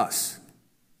talking about us,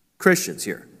 Christians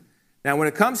here. Now, when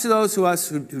it comes to those of us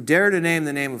who dare to name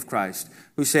the name of Christ,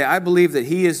 who say, I believe that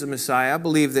he is the Messiah, I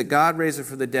believe that God raised him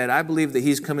from the dead, I believe that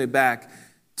he's coming back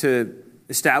to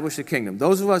establish the kingdom.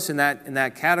 Those of us in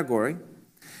that category,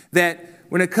 that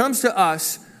when it comes to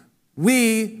us,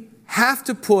 we have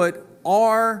to put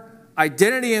our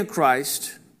identity in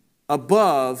Christ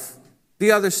above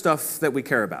the other stuff that we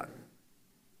care about.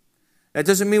 That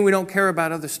doesn't mean we don't care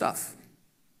about other stuff.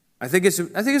 I think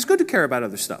it's good to care about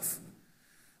other stuff,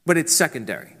 but it's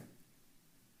secondary.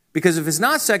 Because if it's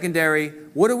not secondary,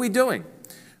 what are we doing?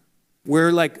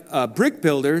 We're like brick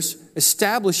builders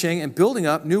establishing and building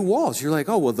up new walls. You're like,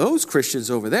 oh, well, those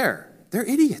Christians over there, they're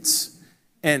idiots.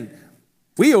 And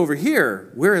we over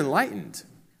here, we're enlightened.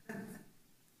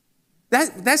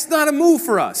 That's not a move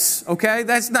for us, okay?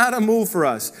 That's not a move for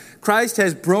us. Christ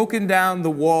has broken down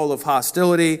the wall of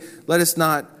hostility. Let us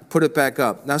not put it back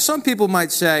up. Now, some people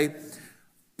might say,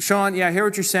 Sean, yeah, I hear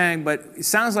what you're saying, but it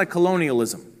sounds like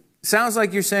colonialism. It sounds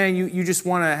like you're saying you just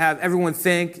want to have everyone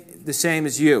think the same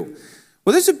as you.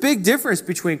 Well, there's a big difference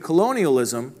between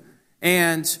colonialism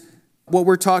and what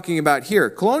we're talking about here.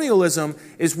 Colonialism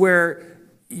is where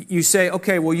you say,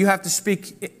 okay, well, you have to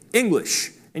speak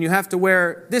English, and you have to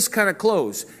wear this kind of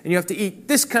clothes, and you have to eat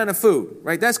this kind of food,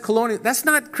 right? That's colonial. That's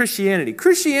not Christianity.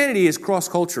 Christianity is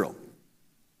cross-cultural.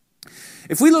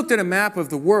 If we looked at a map of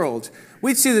the world,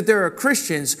 we'd see that there are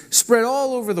Christians spread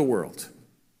all over the world,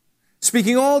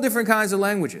 speaking all different kinds of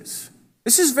languages.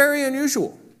 This is very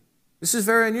unusual. This is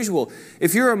very unusual.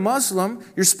 If you're a Muslim,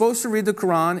 you're supposed to read the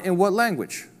Quran in what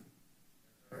language?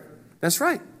 That's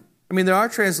right. I mean, there are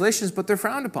translations, but they're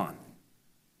frowned upon.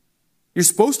 You're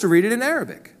supposed to read it in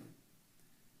Arabic.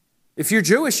 If you're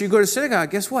Jewish, you go to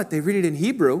synagogue, guess what? They read it in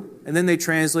Hebrew, and then they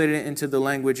translate it into the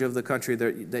language of the country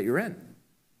that you're in.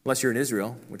 Unless you're in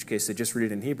Israel, in which case they just read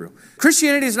it in Hebrew.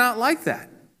 Christianity is not like that.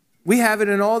 We have it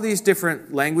in all these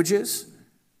different languages,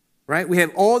 right? We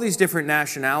have all these different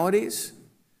nationalities.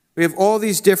 We have all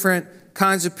these different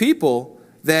kinds of people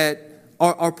that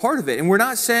are part of it. And we're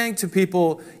not saying to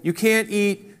people, you can't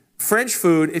eat French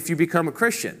food if you become a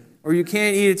Christian. Or you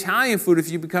can't eat Italian food if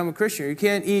you become a Christian. Or you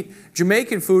can't eat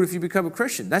Jamaican food if you become a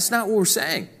Christian. That's not what we're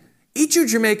saying. Eat your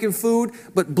Jamaican food,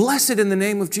 but bless it in the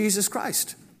name of Jesus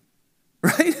Christ.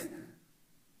 Right?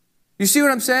 You see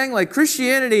what I'm saying? Like,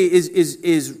 Christianity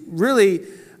is really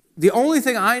the only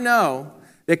thing I know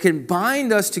that can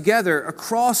bind us together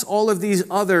across all of these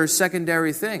other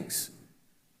secondary things.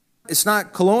 It's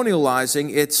not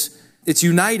colonializing, it's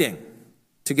uniting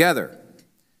together.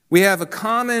 We have a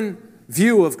common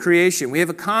view of creation. We have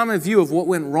a common view of what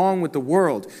went wrong with the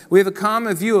world. We have a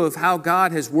common view of how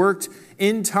God has worked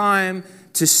in time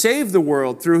to save the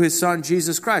world through his Son,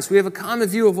 Jesus Christ. We have a common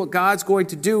view of what God's going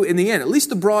to do in the end, at least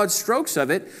the broad strokes of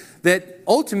it, that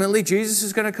ultimately Jesus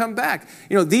is going to come back.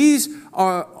 You know, these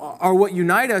are what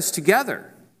unite us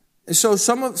together. And so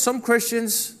some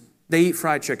Christians, they eat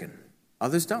fried chicken.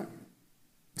 Others don't.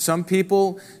 Some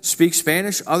people speak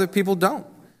Spanish, other people don't.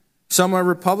 Some are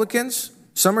Republicans,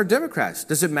 some are Democrats.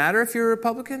 Does it matter if you're a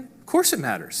Republican? Of course it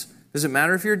matters. Does it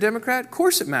matter if you're a Democrat? Of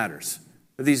course it matters.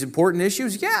 Are these important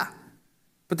issues? Yeah.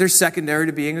 But they're secondary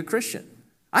to being a Christian.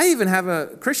 I even have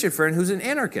a Christian friend who's an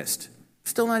anarchist.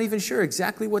 Still not even sure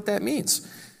exactly what that means.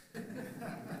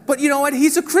 But you know what?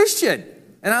 He's a Christian.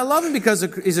 And I love him because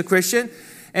he's a Christian.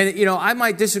 And, you know, I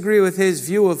might disagree with his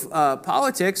view of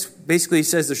politics. Basically, he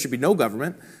says there should be no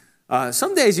government.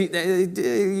 Some days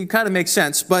he kind of makes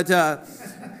sense. But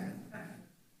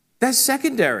that's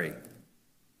secondary,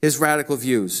 his radical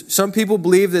views. Some people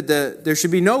believe that there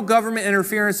should be no government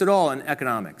interference at all in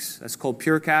economics. That's called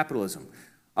pure capitalism.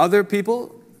 Other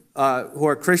people who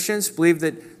are Christians believe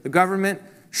that the government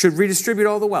should redistribute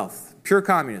all the wealth, pure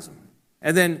communism.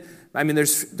 And then, I mean,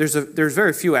 there's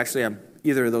very few actually on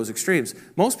either of those extremes.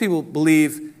 Most people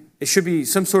believe it should be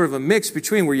some sort of a mix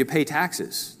between where you pay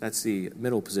taxes. That's the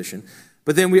middle position.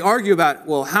 But then we argue about,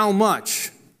 well, how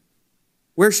much?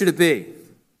 Where should it be?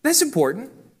 That's important.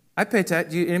 I pay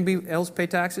tax. Do anybody else pay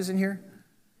taxes in here?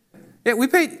 Yeah, we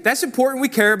pay. That's important. We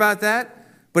care about that.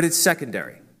 But it's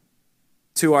secondary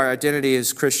to our identity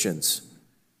as Christians.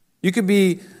 You could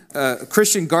be a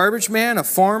Christian garbage man, a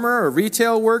farmer, a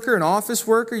retail worker, an office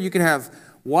worker. You can have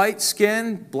white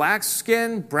skin, black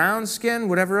skin, brown skin,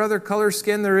 whatever other color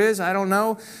skin there is. I don't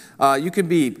know. You could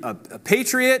be a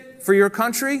patriot for your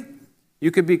country. You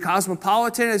could be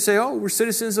cosmopolitan and say, oh, we're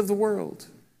citizens of the world.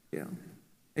 You know,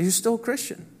 and you're still a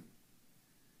Christian.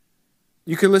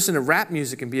 You could listen to rap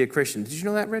music and be a Christian. Did you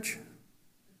know that, Rich?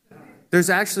 There's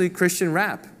actually Christian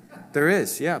rap. There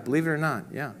is, yeah, believe it or not,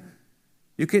 yeah.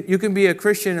 You can be a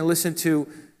Christian and listen to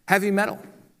heavy metal.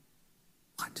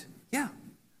 What? Yeah.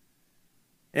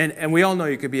 And we all know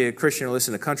you could be a Christian and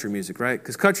listen to country music, right?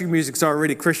 Because country music's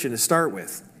already Christian to start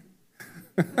with.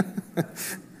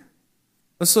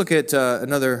 Let's look at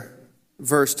another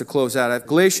verse to close out.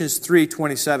 Galatians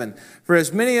 3:27. For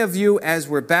as many of you as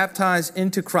were baptized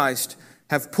into Christ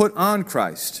have put on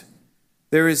Christ.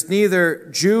 There is neither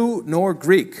Jew nor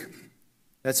Greek.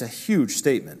 That's a huge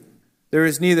statement. There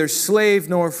is neither slave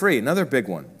nor free. Another big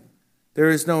one. There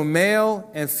is no male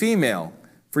and female,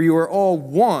 for you are all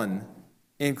one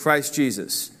in Christ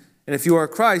Jesus. And if you are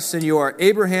Christ, then you are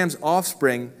Abraham's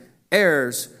offspring,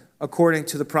 heirs according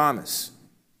to the promise.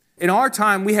 In our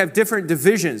time, we have different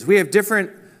divisions. We have different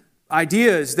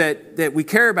ideas that we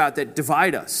care about that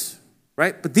divide us,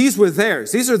 right? But these were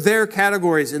theirs. These are their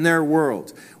categories in their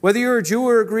world. Whether you're a Jew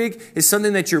or a Greek is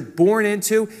something that you're born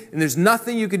into, and there's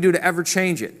nothing you can do to ever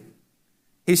change it.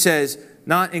 He says,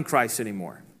 not in Christ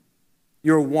anymore.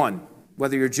 You're one,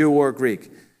 whether you're Jew or Greek.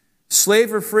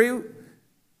 Slave or free.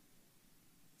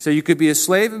 So you could be a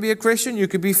slave and be a Christian. You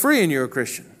could be free and you're a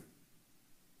Christian.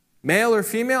 Male or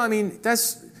female, I mean,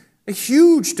 that's a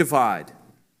huge divide,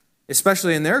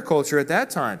 especially in their culture at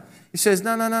that time. He says,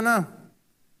 no.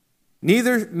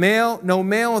 Neither male, no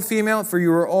male or female, for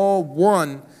you are all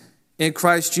one in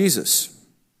Christ Jesus.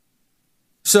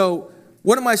 So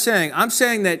what am I saying? I'm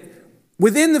saying that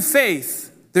within the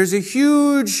faith, there's a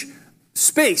huge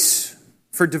space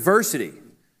for diversity,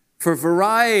 for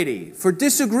variety, for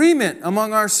disagreement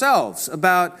among ourselves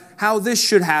about how this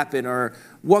should happen or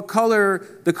what color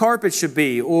the carpet should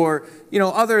be or,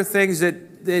 other things that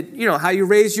how you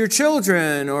raise your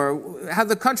children or how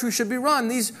the country should be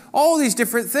run. All these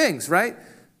different things, right?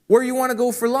 Where you want to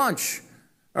go for lunch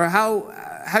or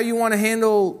how you want to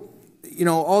handle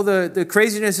all the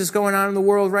craziness that's going on in the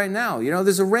world right now.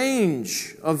 There's a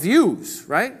range of views,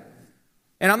 right?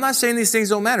 And I'm not saying these things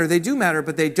don't matter. They do matter,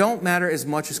 but they don't matter as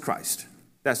much as Christ.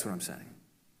 That's what I'm saying.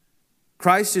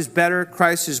 Christ is better.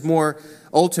 Christ is more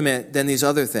ultimate than these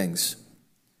other things.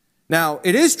 Now,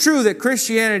 it is true that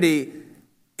Christianity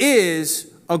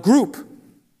is a group.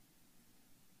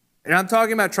 And I'm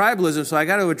talking about tribalism, so I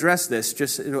got to address this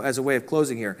just as a way of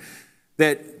closing here,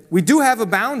 that we do have a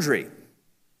boundary.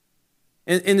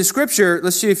 In the scripture,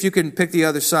 let's see if you can pick the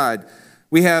other side.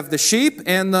 We have the sheep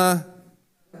and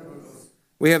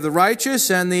we have the righteous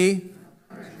and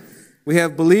we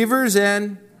have believers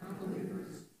and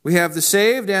we have the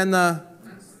saved and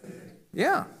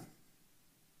yeah.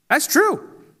 That's true.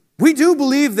 We do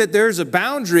believe that there's a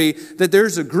boundary, that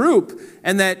there's a group,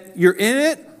 and that you're in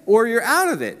it or you're out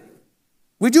of it.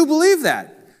 We do believe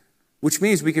that, which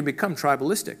means we can become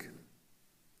tribalistic.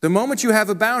 The moment you have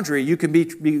a boundary, you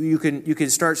can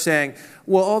start saying,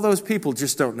 well, all those people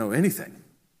just don't know anything.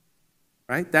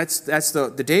 Right? That's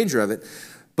the danger of it.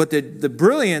 But the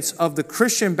brilliance of the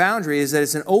Christian boundary is that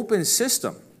it's an open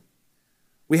system.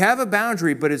 We have a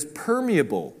boundary, but it's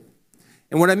permeable.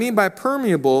 And what I mean by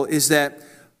permeable is that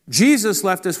Jesus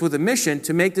left us with a mission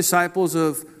to make disciples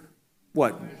of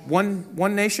what?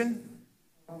 One nation?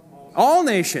 All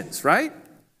nations, right?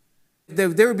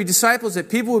 There would be disciples that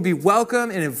people would be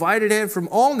welcome and invited in from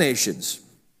all nations.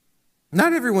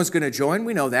 Not everyone's going to join,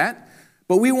 we know that.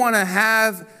 But we want to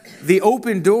have the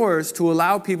open doors to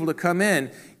allow people to come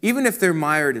in, even if they're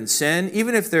mired in sin,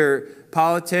 even if their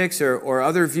politics or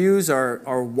other views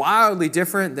are wildly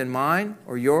different than mine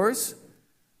or yours.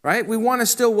 Right? We want to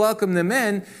still welcome them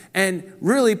in and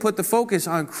really put the focus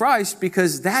on Christ,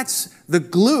 because that's the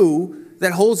glue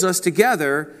that holds us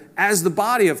together as the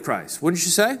body of Christ. Wouldn't you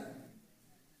say?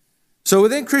 So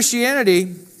within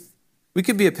Christianity, we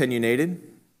can be opinionated.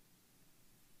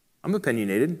 I'm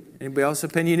opinionated. Anybody else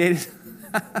opinionated?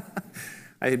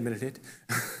 I admitted it.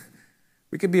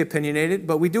 We can be opinionated,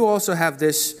 but we do also have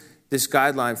this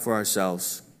guideline for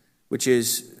ourselves, which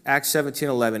is Acts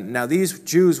 17:11. Now these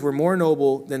Jews were more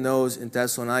noble than those in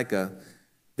Thessalonica.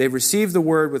 They received the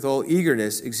word with all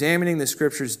eagerness, examining the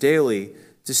scriptures daily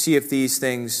to see if these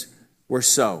things were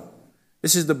so.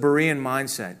 This is the Berean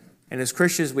mindset. And as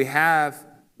Christians,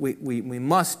 we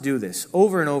must do this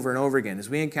over and over and over again. As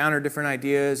we encounter different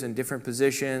ideas and different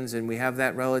positions, and we have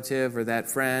that relative or that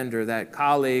friend or that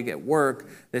colleague at work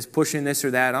that's pushing this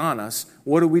or that on us,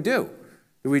 what do?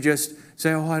 Do we just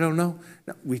say, oh, I don't know?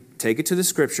 No, we take it to the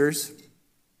scriptures.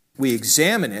 We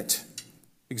examine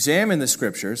the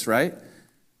scriptures, right?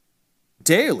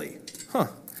 Daily.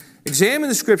 Examine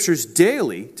the scriptures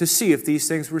daily to see if these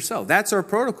things were so. That's our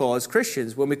protocol as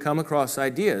Christians when we come across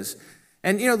ideas.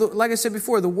 And, like I said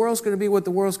before, the world's going to be what the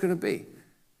world's going to be.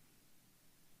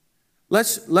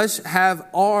 Let's have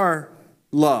our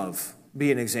love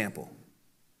be an example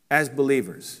as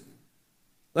believers.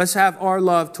 Let's have our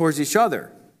love towards each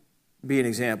other be an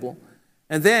example.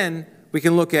 And then we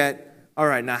can look at, all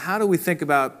right, now how do we think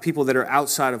about people that are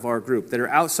outside of our group, that are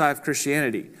outside of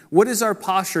Christianity? What is our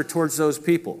posture towards those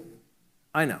people?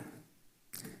 I know.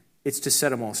 It's to set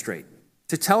them all straight.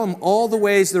 To tell them all the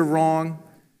ways they're wrong.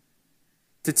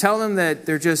 To tell them that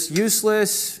they're just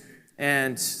useless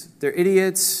and they're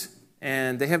idiots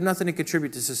and they have nothing to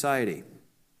contribute to society.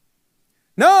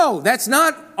 No, that's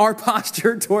not our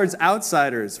posture towards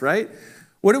outsiders, right?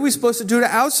 What are we supposed to do to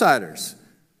outsiders?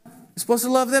 We're supposed to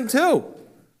love them too.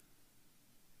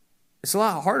 It's a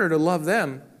lot harder to love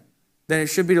them than it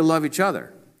should be to love each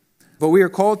other. But we are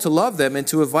called to love them and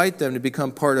to invite them to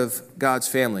become part of God's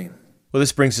family. Well,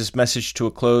 this brings this message to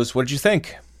a close. What did you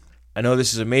think? I know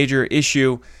this is a major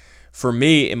issue for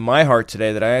me in my heart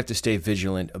today that I have to stay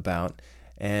vigilant about,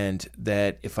 and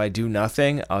that if I do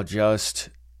nothing, I'll just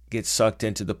get sucked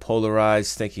into the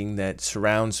polarized thinking that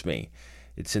surrounds me.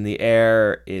 It's in the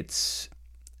air, it's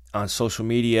on social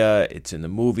media, it's in the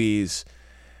movies.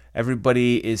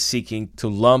 Everybody is seeking to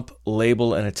lump,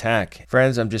 label, and attack.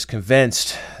 Friends, I'm just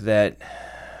convinced that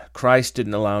Christ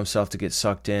didn't allow himself to get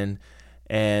sucked in,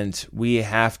 and we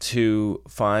have to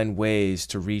find ways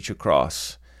to reach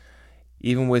across,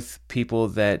 even with people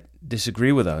that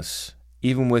disagree with us,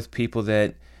 even with people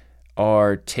that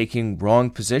are taking wrong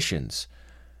positions,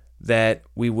 that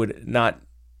we would not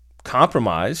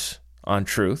compromise on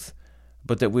truth,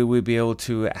 but that we would be able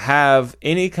to have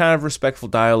any kind of respectful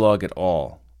dialogue at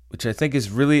all, which I think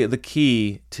is really the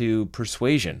key to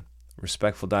persuasion,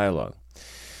 respectful dialogue.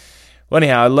 Well,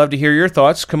 anyhow, I'd love to hear your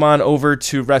thoughts. Come on over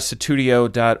to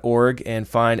restitutio.org and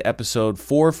find episode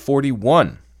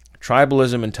 441,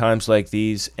 Tribalism in Times Like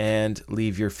These, and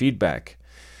leave your feedback.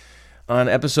 On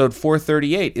episode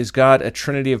 438, Is God a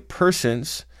Trinity of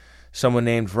Persons? Someone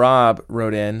named Rob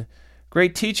wrote in,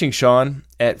 great teaching, Sean.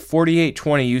 At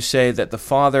 48:20, you say that the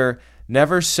Father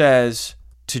never says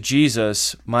to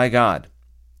Jesus, my God.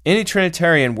 Any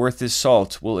Trinitarian worth his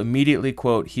salt will immediately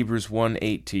quote Hebrews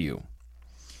 1:8 to you.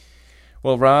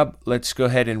 Well, Rob, let's go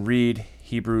ahead and read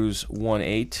Hebrews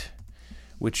 1:8,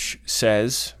 which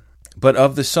says, But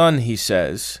of the Son, he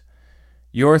says,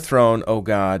 your throne, O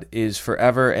God, is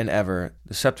forever and ever.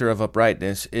 The scepter of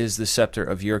uprightness is the scepter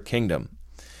of your kingdom.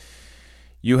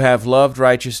 You have loved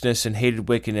righteousness and hated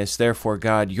wickedness. Therefore,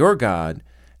 God, your God,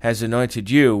 has anointed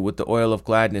you with the oil of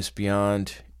gladness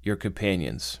beyond your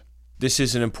companions. This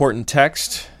is an important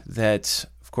text that,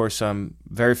 of course, I'm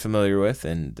very familiar with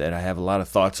and that I have a lot of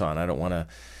thoughts on. I don't want to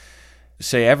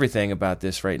say everything about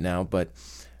this right now, but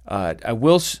I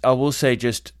will say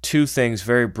just two things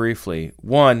very briefly.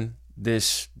 One,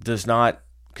 this does not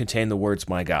contain the words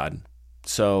 "my God,"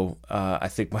 so I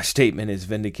think my statement is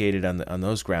vindicated on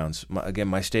those grounds.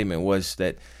 My statement was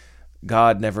that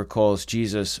God never calls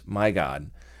Jesus "my God,"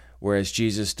 whereas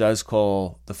Jesus does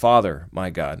call the Father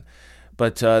 "my God."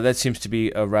 But that seems to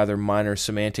be a rather minor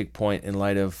semantic point in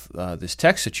light of this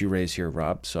text that you raise here,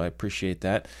 Rob, so I appreciate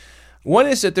that. One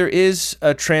is that there is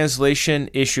a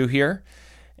translation issue here,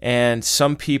 and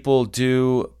some people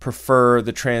do prefer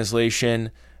the translation,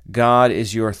 God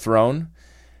is your throne,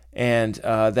 and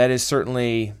that is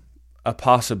certainly a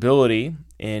possibility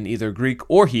in either Greek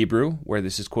or Hebrew, where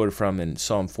this is quoted from in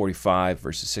Psalm 45,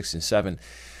 verses 6 and 7.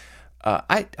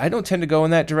 I don't tend to go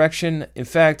in that direction. In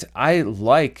fact, I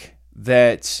like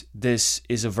that this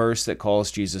is a verse that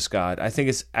calls Jesus God. I think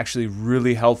it's actually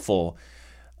really helpful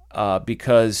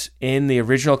because in the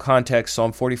original context,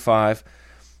 Psalm 45,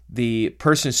 the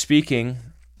person speaking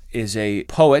is a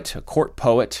poet, a court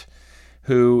poet,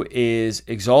 who is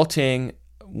exalting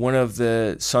one of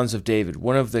the sons of David,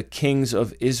 one of the kings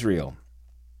of Israel,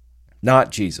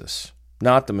 not Jesus,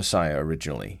 not the Messiah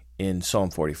originally in Psalm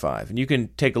 45. And you can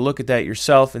take a look at that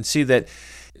yourself and see that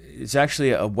it's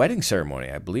actually a wedding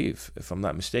ceremony, I believe, if I'm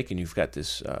not mistaken. You've got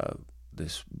this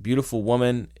beautiful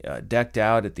woman decked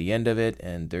out at the end of it,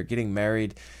 and they're getting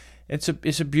married. It's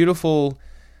a beautiful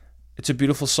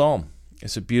psalm.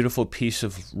 It's a beautiful piece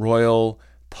of royal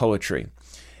poetry.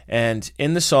 And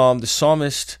in the psalm, the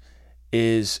psalmist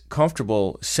is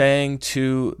comfortable saying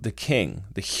to the king,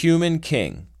 the human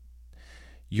king,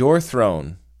 your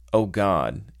throne, O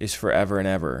God, is forever and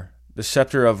ever. The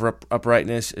scepter of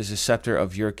uprightness is the scepter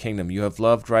of your kingdom. You have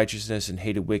loved righteousness and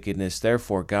hated wickedness.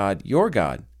 Therefore, God, your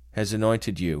God, has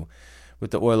anointed you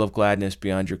with the oil of gladness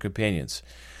beyond your companions.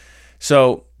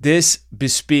 So this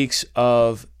bespeaks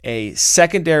of a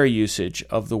secondary usage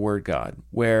of the word God,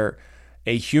 where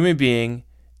a human being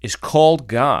is called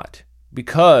God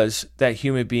because that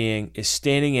human being is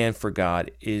standing in for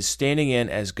God, is standing in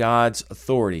as God's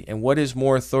authority. And what is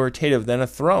more authoritative than a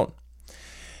throne?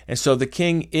 And so the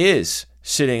king is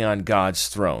sitting on God's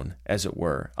throne, as it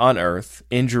were, on earth,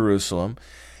 in Jerusalem,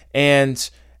 and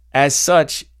as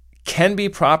such can be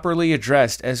properly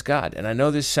addressed as God. And I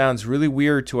know this sounds really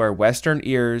weird to our Western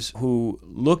ears who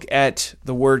look at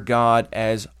the word God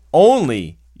as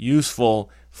only useful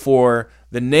for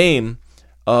the name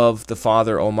of the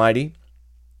Father Almighty,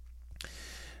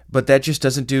 but that just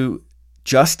doesn't do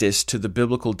justice to the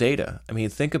biblical data. I mean,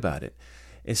 think about it.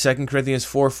 In 2 Corinthians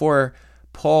 4:4,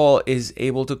 Paul is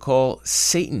able to call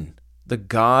Satan the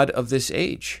god of this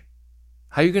age.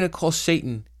 How are you going to call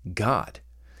Satan God?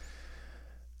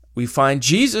 We find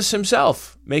Jesus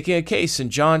himself making a case in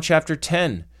John chapter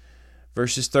 10,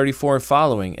 verses 34 and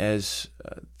following, as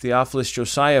Theophilus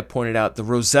Josiah pointed out, the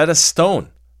Rosetta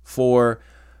Stone for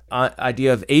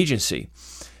idea of agency,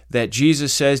 that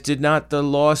Jesus says, did not the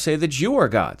law say that you are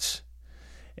gods?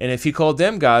 And if he called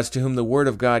them gods to whom the word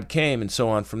of God came, and so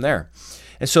on from there.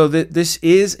 And so this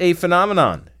is a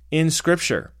phenomenon in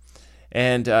Scripture.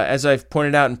 And as I've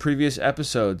pointed out in previous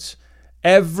episodes,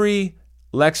 every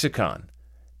lexicon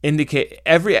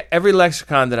every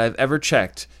lexicon that I've ever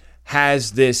checked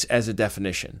has this as a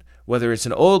definition. Whether it's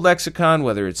an old lexicon,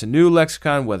 whether it's a new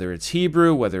lexicon, whether it's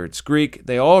Hebrew, whether it's Greek,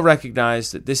 they all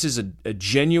recognize that this is a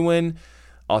genuine,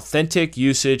 authentic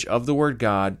usage of the word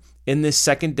God in this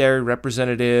secondary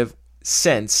representative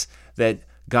sense that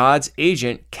God's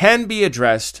agent can be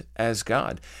addressed as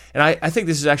God. And I think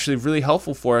this is actually really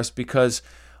helpful for us because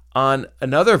on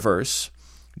another verse,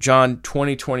 John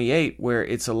 20:28, where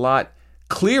it's a lot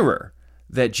clearer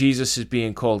that Jesus is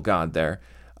being called God there,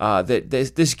 that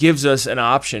this gives us an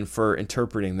option for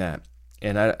interpreting that.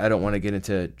 And I don't want to get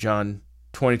into John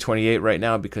 20:28 right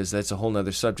now because that's a whole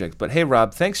nother subject. But hey,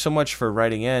 Rob, thanks so much for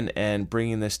writing in and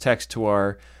bringing this text to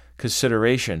our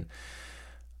consideration.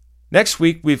 Next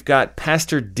week, we've got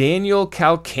Pastor Daniel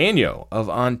Calcagno of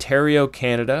Ontario,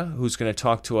 Canada, who's going to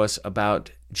talk to us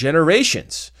about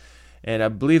generations. And I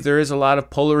believe there is a lot of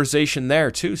polarization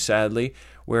there too, sadly,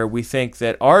 where we think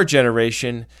that our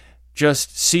generation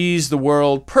just sees the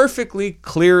world perfectly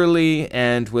clearly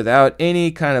and without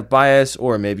any kind of bias,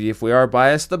 or maybe if we are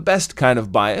biased, the best kind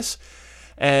of bias.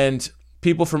 And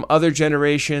people from other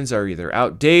generations are either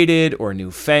outdated or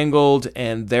newfangled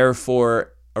and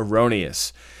therefore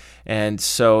erroneous. And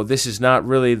so this is not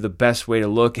really the best way to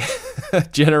look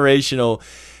at generational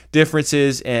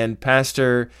differences, and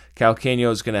Pastor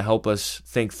Calcaño is going to help us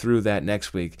think through that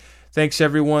next week. Thanks,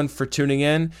 everyone, for tuning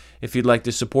in. If you'd like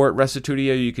to support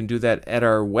Restitutio, you can do that at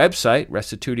our website,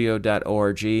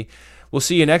 restitutio.org. We'll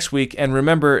see you next week, and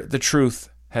remember, the truth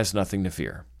has nothing to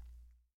fear.